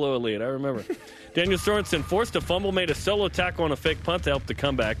how you blow a lead. I remember. Daniel Sorensen forced a fumble, made a solo tackle on a fake punt to help the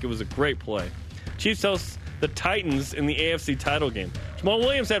comeback. It was a great play. Chiefs host the Titans in the AFC title game. Jamal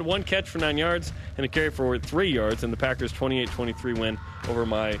Williams had 1 catch for 9 yards and a carry for 3 yards in the Packers' 28-23 win over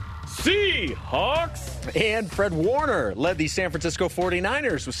my Seahawks. And Fred Warner led the San Francisco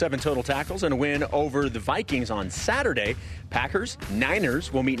 49ers with 7 total tackles and a win over the Vikings on Saturday. Packers,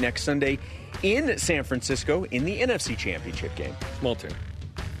 Niners will meet next Sunday in San Francisco in the NFC Championship game. Small turn.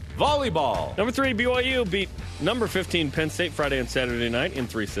 Volleyball. Number 3, BYU beat number 15 Penn State Friday and Saturday night in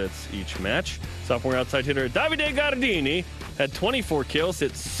 3 sets each match. Sophomore outside hitter Davide Gardini had 24 kills,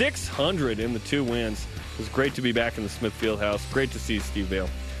 hit 600 in the 2 wins. It was great to be back in the Smith Fieldhouse. Great to see Steve Vail.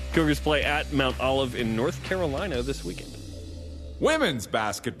 Cougars play at Mount Olive in North Carolina this weekend. Women's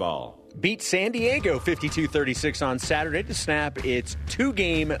basketball. Beat San Diego 52-36 on Saturday to snap its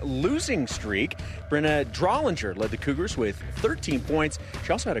 2-game losing streak. Brenna Drollinger led the Cougars with 13 points.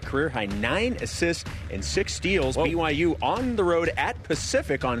 She also had a career-high 9 assists and 6 steals. Whoa. BYU on the road at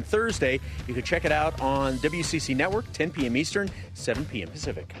Pacific on Thursday. You can check it out on WCC Network, 10 p.m. Eastern, 7 p.m.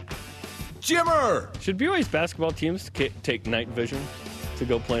 Pacific. Jimmer. Should BYU's basketball teams take night vision to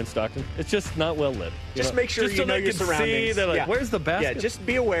go play in Stockton? It's just not well lit. Just make sure you know your surroundings. They're like, where's the basket? Yeah, just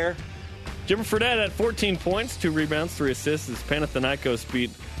be aware. Jimmer Fredette had 14 points, 2 rebounds, 3 assists as Panathinaikos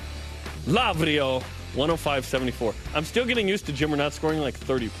beat Lavrio 105-74. I'm still getting used to Jimmer not scoring like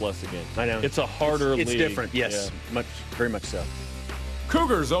 30-plus a game. I know. It's a harder league. It's different, yes. Yeah. Very much so.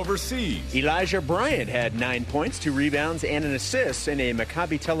 Cougars overseas. Elijah Bryant had 9 points, 2 rebounds, and an assist in a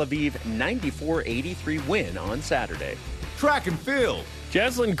Maccabi Tel Aviv 94-83 win on Saturday. Track and field.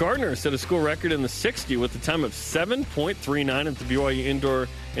 Jaslyn Gardner set a school record in the 60 with a time of 7.39 at the BYU Indoor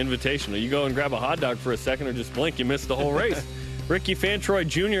Invitational. You go and grab a hot dog for a second or just blink, you missed the whole race. Ricky Fantroy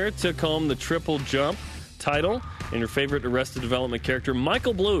Jr. took home the triple jump title, and your favorite Arrested Development character,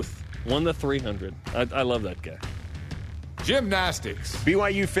 Michael Bluth, won the 300. I love that guy. Gymnastics.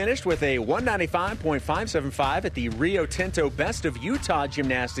 BYU finished with a 195.575 at the Rio Tinto Best of Utah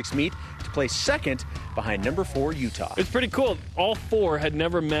Gymnastics meet to place second behind number 4 Utah. It's pretty cool. All 4 had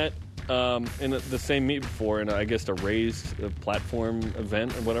never met in the same meet before in, I guess, a raised platform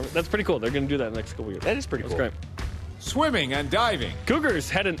event or whatever. That's pretty cool. They're going to do that next couple years. That is pretty cool. That's great. Swimming and diving. Cougars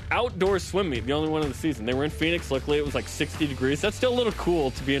had an outdoor swim meet, the only one of the season. They were in Phoenix. Luckily, it was like 60 degrees. That's still a little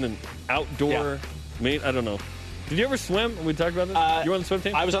cool to be in an outdoor meet. I don't know. Did you ever swim? We talked about this? You were on the swim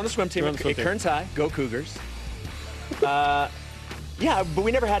team? I was on the swim team at Kearns High. Go Cougars. Yeah, but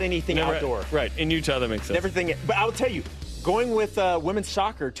we never had anything outdoor. Right. In Utah, that makes sense. Everything. But I'll tell you, going with women's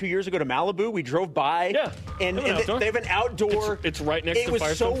soccer 2 years ago to Malibu, we drove by. Yeah. And they have an outdoor. It's right next to Firestone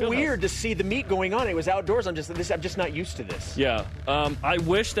Firestone Fieldhouse. It was so weird to Fieldhouse. see the meet going on. It was outdoors. I'm just not used to this. Yeah. I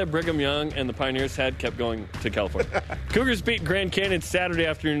wish that Brigham Young and the Pioneers had kept going to California. Cougars beat Grand Canyon Saturday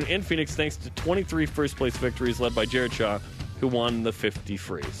afternoon in Phoenix thanks to 23 first-place victories led by Jared Shaw, who won the 50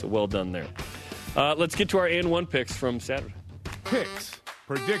 free. So well done there. Let's get to our and one picks from Saturday. Picks,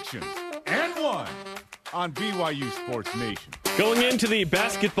 predictions, and one on BYU Sports Nation. Going into the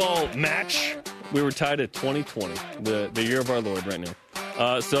basketball match, we were tied at 2020, the year of our Lord right now.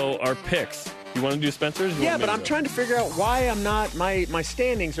 So our picks. You want to do Spencer's? Yeah, but I'm trying to figure out why I'm not. My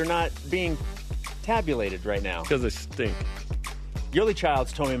standings are not being tabulated right now. Because they stink. Yoli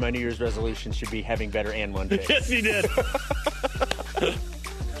Childs told me my New Year's resolution should be having better and one picks. Yes, he did.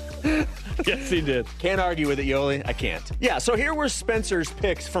 Yes, he did. Can't argue with it, Yoli. I can't. Yeah, so here were Spencer's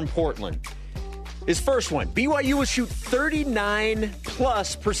picks from Portland. His first one, BYU will shoot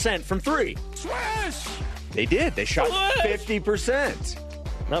 39+% from 3. Swish! They did. They shot Swish!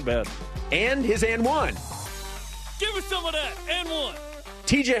 50%. Not bad. And his and one. Give us some of that. And one.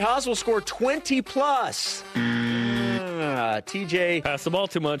 TJ Haas will score 20+. TJ Passed the ball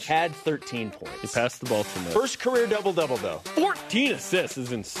too much. had 13 points. He passed the ball too much. First career double-double, though. 14 assists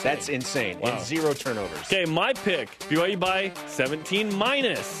is insane. That's insane. Wow. And 0 turnovers. Okay, my pick. BYU by 17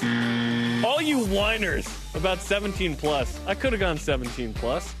 minus. All you whiners about 17 plus. I could have gone 17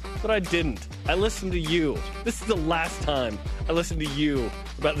 plus, but I didn't. I listened to you. This is the last time I listened to you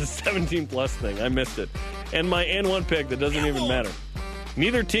about the 17 plus thing. I missed it. And my and one pick that doesn't even matter.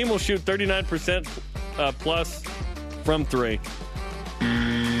 Neither team will shoot 39% plus from 3.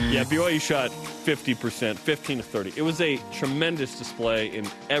 Yeah, BYU shot 50%, 15 to 30. It was a tremendous display in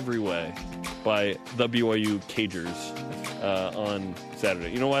every way by the BYU Cagers on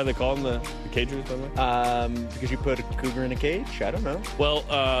Saturday. You know why they call them the Cagers, by the way? Because you put a cougar in a cage? I don't know. Well,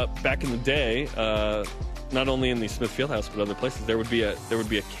 back in the day, not only in the Smith Fieldhouse but other places, there would be a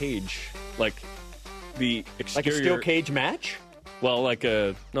cage, like the exterior, like a steel cage match. Well, like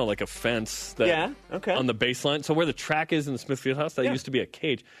a fence that on the baseline. So where the track is in the Smith Fieldhouse, that used to be a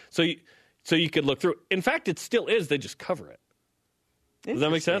cage. So you could look through. In fact, it still is. They just cover it. Does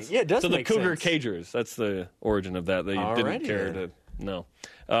that make sense? Yeah, it does. So make the Cougar sense. Cagers. That's the origin of that. They didn't care to know.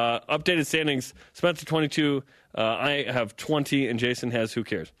 Updated standings: Spencer 22. I have 20, and Jason has who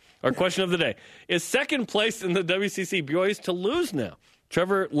cares. Our question of the day is: second place in the WCC. BYU's to lose now.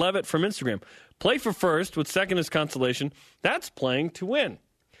 Trevor Levitt from Instagram. Play for first with second as consolation. That's playing to win.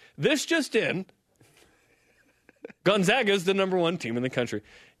 This just in. Gonzaga is the number 1 team in the country.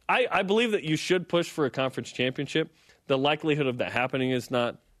 I believe that you should push for a conference championship. The likelihood of that happening is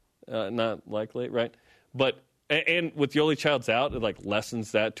not likely, right? But and with Yoli Childs out, it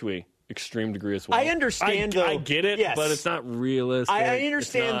lessens that to a extreme degree as well. I understand. I get it, but it's not realistic. I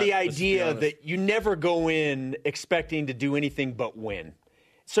understand the idea that you never go in expecting to do anything but win.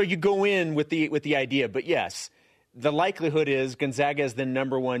 So you go in with the idea, but yes, the likelihood is Gonzaga is the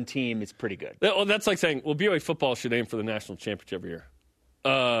number 1 team. It's pretty good. Well, that's like saying, well, BYU football should aim for the national championship every year.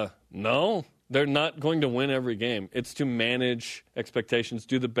 No, they're not going to win every game. It's to manage expectations,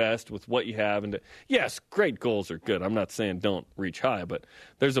 do the best with what you have. And yes, great goals are good. I'm not saying don't reach high, but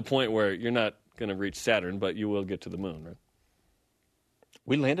there's a point where you're not going to reach Saturn, but you will get to the moon, right?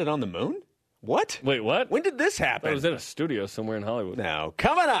 We landed on the moon? What? Wait, what? When did this happen? I was in a studio somewhere in Hollywood. Now,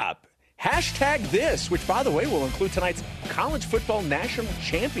 coming up, #this, which, by the way, will include tonight's College Football National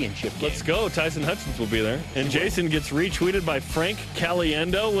Championship game. Let's go. Tyson Hutchins will be there. And Jason gets retweeted by Frank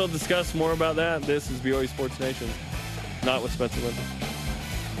Caliendo. We'll discuss more about that. This is BYU Sports Nation, not with Spencer Linton.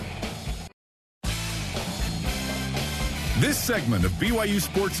 This segment of BYU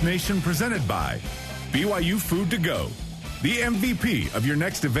Sports Nation presented by BYU Food to Go. the MVP of your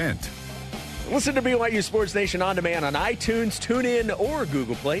next event. Listen to BYU Sports Nation On Demand on iTunes, TuneIn, or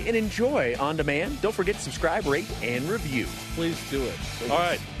Google Play, and enjoy On Demand. Don't forget to subscribe, rate, and review. Please do it. All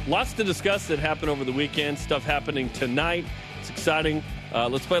right. Lots to discuss that happened over the weekend. Stuff happening tonight. It's exciting.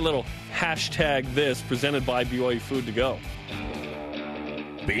 Let's play a little hashtag this, presented by BYU Food to Go.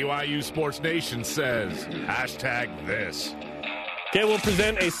 BYU Sports Nation says hashtag this. Okay, we'll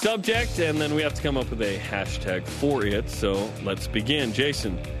present a subject, and then we have to come up with a hashtag for it. So let's begin.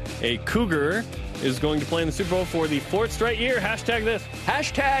 Jason, a Cougar is going to play in the Super Bowl for the 4th straight year. Hashtag this.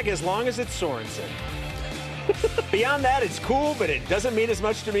 Hashtag as long as it's Sorensen. Beyond that, it's cool, but it doesn't mean as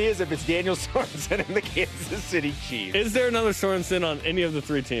much to me as if it's Daniel Sorensen and the Kansas City Chiefs. Is there another Sorensen on any of the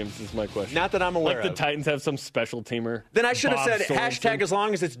 3 teams is my question. Not that I'm aware of. Like the Titans have some special teamer. Then I should have said Sorensen. hashtag as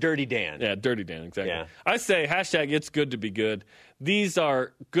long as it's Dirty Dan. Yeah, Dirty Dan, exactly. Yeah. I say hashtag it's good to be good. These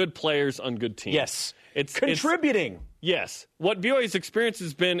are good players on good teams. Yes. It's contributing. Yes. What BYU's experience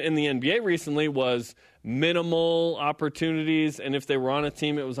has been in the NBA recently was minimal opportunities, and if they were on a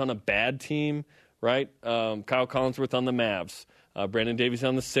team, it was on a bad team, right? Kyle Collinsworth on the Mavs, Brandon Davies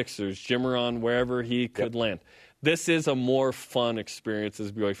on the Sixers, Jimmer on wherever he could land. This is a more fun experience as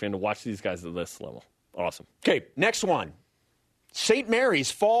a BYU fan to watch these guys at this level. Awesome. Okay, next one. St.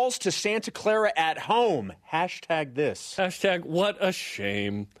 Mary's falls to Santa Clara at home. Hashtag this. Hashtag what a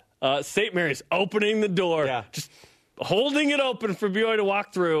shame. St. Mary's opening the door. Yeah. Just holding it open for BYU to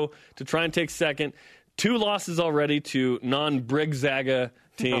walk through to try and take second. 2 losses already to non-Brigzaga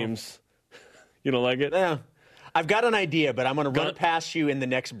teams. No. You don't like it? Yeah. I've got an idea, but I'm going to run it past you in the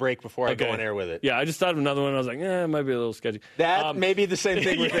next break before I go on air with it. Yeah, I just thought of another one. I was like, it might be a little sketchy. That may be the same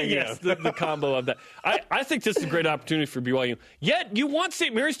thing we're thinking of. The combo of that. I think this is a great opportunity for BYU. Yet, you want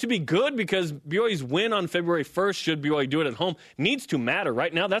St. Mary's to be good because BYU's win on February 1st, should BYU do it at home, needs to matter.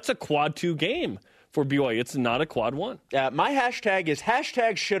 Right now, that's a quad 2 game for BYU. It's not a quad 1. My hashtag is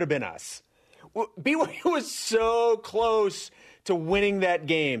hashtag should have been us. BYU was so close to winning that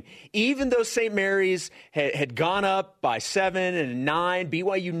game. Even though St. Mary's had gone up by 7 and 9,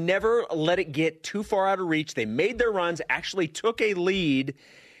 BYU never let it get too far out of reach. They made their runs, actually took a lead,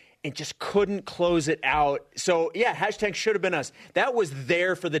 and just couldn't close it out. So, yeah, hashtag should have been us. That was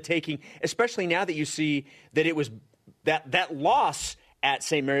there for the taking, especially now that you see that it was that loss at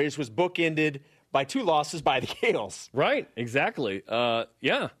St. Mary's was bookended by 2 losses by the Gales. Right, exactly.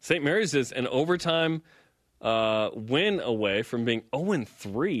 St. Mary's is an overtime win away from being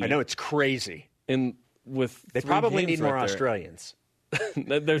 0-3. I know, it's crazy. They probably need more Australians.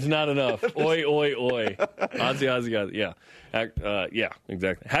 There's not enough. Oi, oi, oi. Aussie. Yeah. Yeah,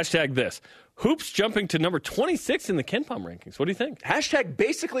 exactly. Hashtag this. Hoops jumping to number 26 in the KenPom rankings. What do you think? Hashtag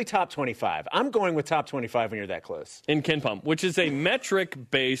basically top 25. I'm going with top 25 when you're that close. In KenPom, which is a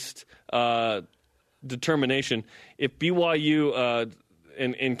metric-based determination. If BYU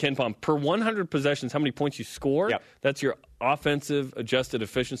in KenPom, per 100 possessions, how many points you score, that's your offensive adjusted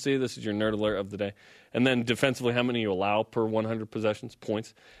efficiency. This is your nerd alert of the day. And then defensively, how many you allow per 100 possessions,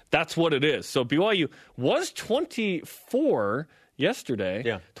 points. That's what it is. So BYU was 24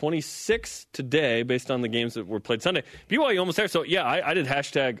 yesterday, 26 today, based on the games that were played Sunday. BYU almost there. So, yeah, I did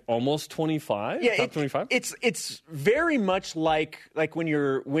hashtag almost 25, top 25. It's very much like when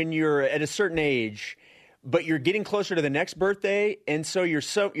you're at a certain age, but you're getting closer to the next birthday, and so you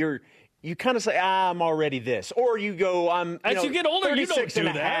kind of say, I'm already this. Or you go, as you get older, you don't do and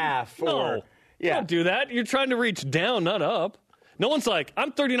a that. half. No, you don't do that. You're trying to reach down, not up. No one's like,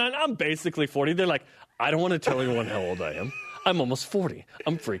 I'm 39, I'm basically 40. They're like, I don't want to tell anyone how old I am. I'm almost 40.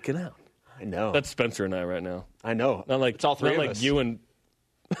 I'm freaking out. I know. That's Spencer and I right now. I know. Not like it's all three of us. Like you and.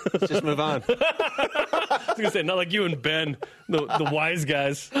 Let's just move on. I was going to say, not like you and Ben, the wise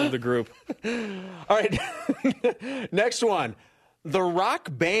guys of the group. All right. Next one. The Rock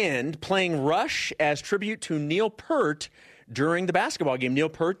Band playing Rush as tribute to Neil Peart during the basketball game. Neil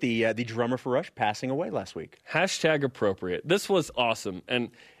Peart, the drummer for Rush, passing away last week. Hashtag appropriate. This was awesome. And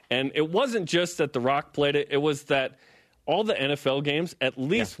it wasn't just that The Rock played it. It was that all the NFL games, at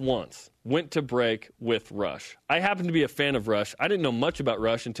least once, went to break with Rush. I happen to be a fan of Rush. I didn't know much about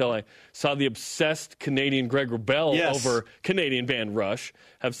Rush until I saw the obsessed Canadian Greg Wrubell over Canadian band Rush.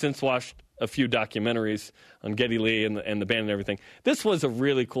 Have since watched a few documentaries on Geddy Lee and the band and everything. This was a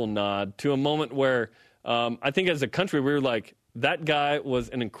really cool nod to a moment where I think as a country we were like, that guy was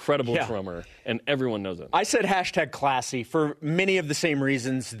an incredible drummer, and everyone knows it. I said hashtag classy for many of the same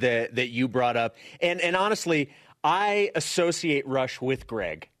reasons that you brought up. And honestly, I associate Rush with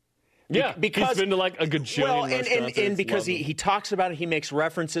Greg. Yeah, because he's been to like a gajillion Rush concerts. And because he talks about it, he makes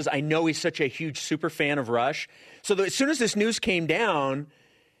references. I know he's such a huge super fan of Rush. So as soon as this news came down,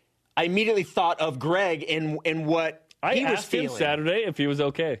 I immediately thought of Greg and what I asked him Saturday if he was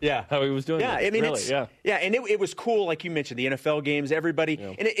okay. Yeah. How he was doing. Yeah, I mean, and it was cool, like you mentioned, the NFL games, everybody.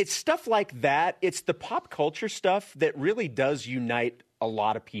 Yeah. And it's stuff like that. It's the pop culture stuff that really does unite a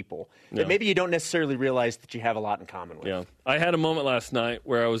lot of people that maybe you don't necessarily realize that you have a lot in common with. Yeah. I had a moment last night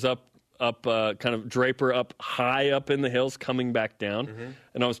where I was up kind of Draper up high up in the hills coming back down,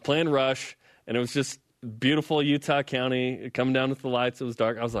 and I was playing Rush, and it was just beautiful Utah County coming down with the lights. It was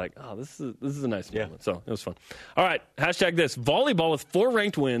dark. I was like, oh, this is a nice moment. So it was fun. All right, hashtag this. Volleyball with 4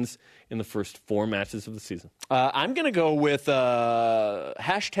 ranked wins in the first 4 matches of the season. I'm going to go with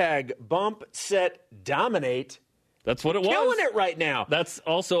hashtag bump, set, dominate. That's what it was. Killing it right now. That's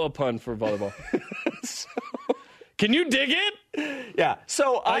also a pun for volleyball. Can you dig it? Yeah.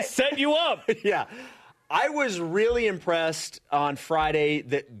 So I set you up. Yeah. I was really impressed on Friday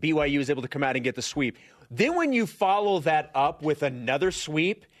that BYU was able to come out and get the sweep. Then when you follow that up with another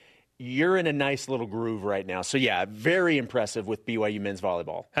sweep, you're in a nice little groove right now. So, yeah, very impressive with BYU men's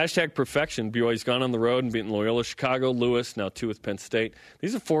volleyball. Hashtag perfection. BYU's gone on the road and beaten Loyola Chicago, Lewis, now 2 with Penn State.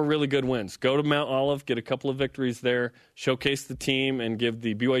 These are 4 really good wins. Go to Mount Olive, get a couple of victories there, showcase the team, and give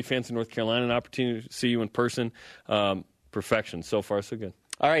the BYU fans in North Carolina an opportunity to see you in person. Perfection. So far, so good.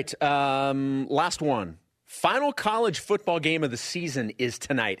 All right, last one. Final college football game of the season is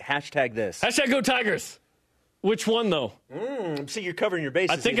tonight. Hashtag this. Hashtag go Tigers. Which one, though? See, you're covering your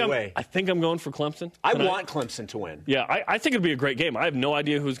bases either way. I think I'm going for Clemson. I want Clemson to win. Yeah, I think it'll be a great game. I have no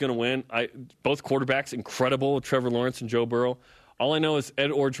idea who's going to win. Both quarterbacks, incredible, Trevor Lawrence and Joe Burrow. All I know is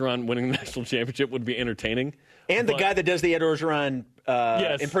Ed Orgeron winning the national championship would be entertaining. And the guy that does the Ed Orgeron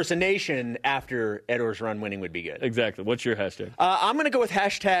impersonation after Ed Orgeron winning would be good. Exactly. What's your hashtag? I'm going to go with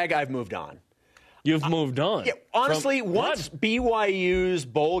hashtag I've moved on. You've moved on. Yeah, honestly, once BYU's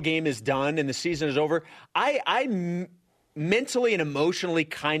bowl game is done and the season is over, I mentally and emotionally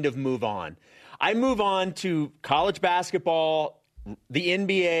kind of move on. I move on to college basketball, the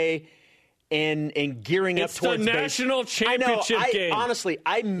NBA, and gearing up towards the national championship game. Honestly,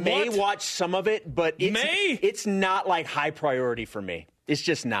 I may watch some of it, but it's not like high priority for me. It's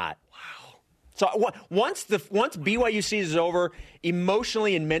just not. So once BYU season is over,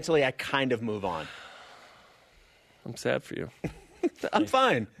 emotionally and mentally, I kind of move on. I'm sad for you. I'm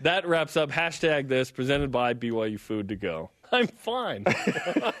fine. That wraps up hashtag this, presented by BYU Food to Go. I'm fine.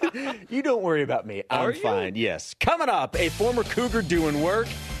 You don't worry about me. I'm fine. Yes. Coming up, a former Cougar doing work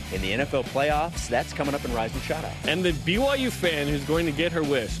in the NFL playoffs. That's coming up in Rise and Shout Out. And the BYU fan who's going to get her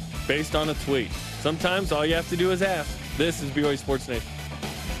wish based on a tweet. Sometimes all you have to do is ask. This is BYU Sports Nation.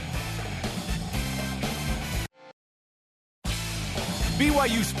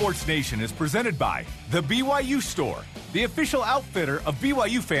 BYU Sports Nation is presented by The BYU Store, the official outfitter of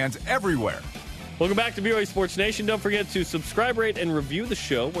BYU fans everywhere. Welcome back to BYU Sports Nation. Don't forget to subscribe, rate, and review the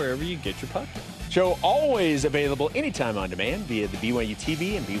show wherever you get your podcast. Show always available anytime on demand via the BYU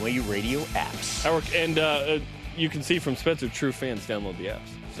TV and BYU Radio apps. And you can see from Spencer, true fans download the apps.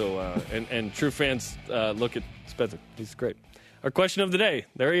 So and true fans look at Spencer. He's great. Our question of the day.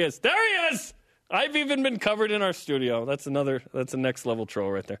 There he is. There he is! I've even been covered in our studio. That's a next level troll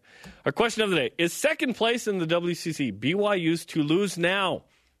right there. Our question of the day. Is second place in the WCC BYU's to lose now?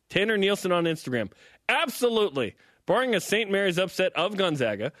 Tanner Nielsen on Instagram. Absolutely. Barring a St. Mary's upset of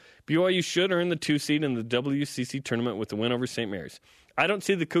Gonzaga, BYU should earn the 2 seed in the WCC tournament with the win over St. Mary's. I don't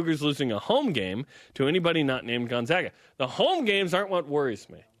see the Cougars losing a home game to anybody not named Gonzaga. The home games aren't what worries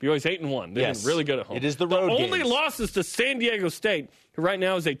me. BYU's 8-1. They've been really good at home. It is the road games. Only losses to San Diego State, who right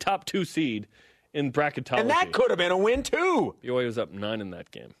now is a top 2 seed in bracketology. And that could have been a win, too. BYU was up 9 in that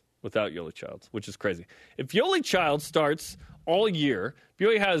game without Yoli Childs, which is crazy. If Yoli Childs starts all year,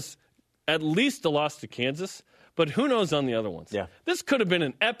 BYU has at least a loss to Kansas, but who knows on the other ones. Yeah. This could have been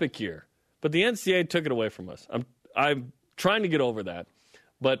an epic year, but the NCAA took it away from us. I'm trying to get over that.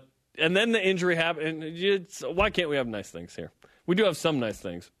 And then the injury happened. Why can't we have nice things here? We do have some nice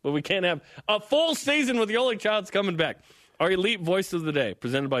things, but we can't have a full season with Yoli Childs coming back. Our elite voice of the day,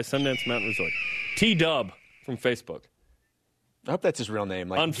 presented by Sundance Mountain Resort. T-Dub from Facebook. I hope that's his real name,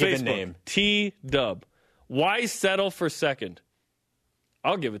 like on given Facebook, name. T-Dub. Why settle for second?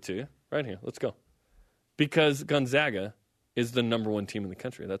 I'll give it to you right here. Let's go. Because Gonzaga is the number 1 team in the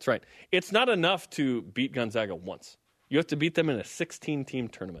country. That's right. It's not enough to beat Gonzaga once. You have to beat them in a 16-team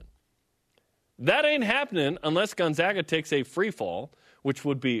tournament. That ain't happening unless Gonzaga takes a free fall, which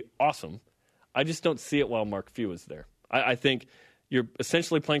would be awesome. I just don't see it while Mark Few is there. I think you're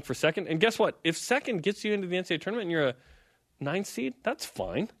essentially playing for second. And guess what? If second gets you into the NCAA tournament and you're a 9 seed, that's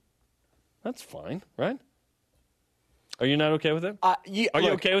fine. That's fine, right? Are you not okay with it? Are you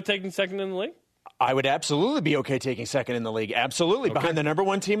okay with taking second in the league? I would absolutely be okay taking second in the league. Absolutely. Okay. Behind the number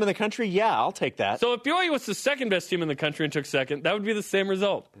one team in the country, yeah, I'll take that. So if BYU was the second best team in the country and took second, that would be the same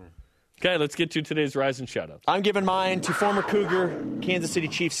result. Okay, let's get to today's Rise and Shoutouts. I'm giving mine to former Cougar, Kansas City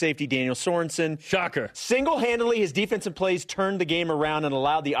Chiefs safety Daniel Sorensen. Shocker. Single-handedly, his defensive plays turned the game around and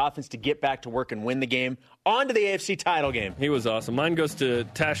allowed the offense to get back to work and win the game. On to the AFC title game. He was awesome. Mine goes to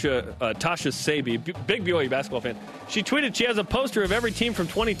Tasha Sabi, big BYU basketball fan. She tweeted she has a poster of every team from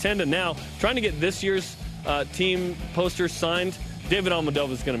 2010 to now, trying to get this year's team poster signed. David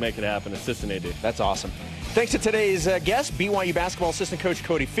Almodovar is going to make it happen, assistant AD. That's awesome. Thanks to today's guest, BYU basketball assistant coach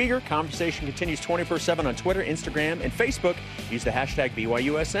Cody Fueger. Conversation continues 24/7 on Twitter, Instagram, and Facebook. Use the hashtag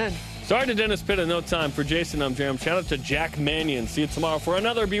BYUSN. Sorry to Dennis Pitta, no time. For Jason, I'm Jarom. Shout out to Jack Mannion. See you tomorrow for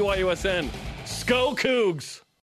another BYUSN. Sko Cougs!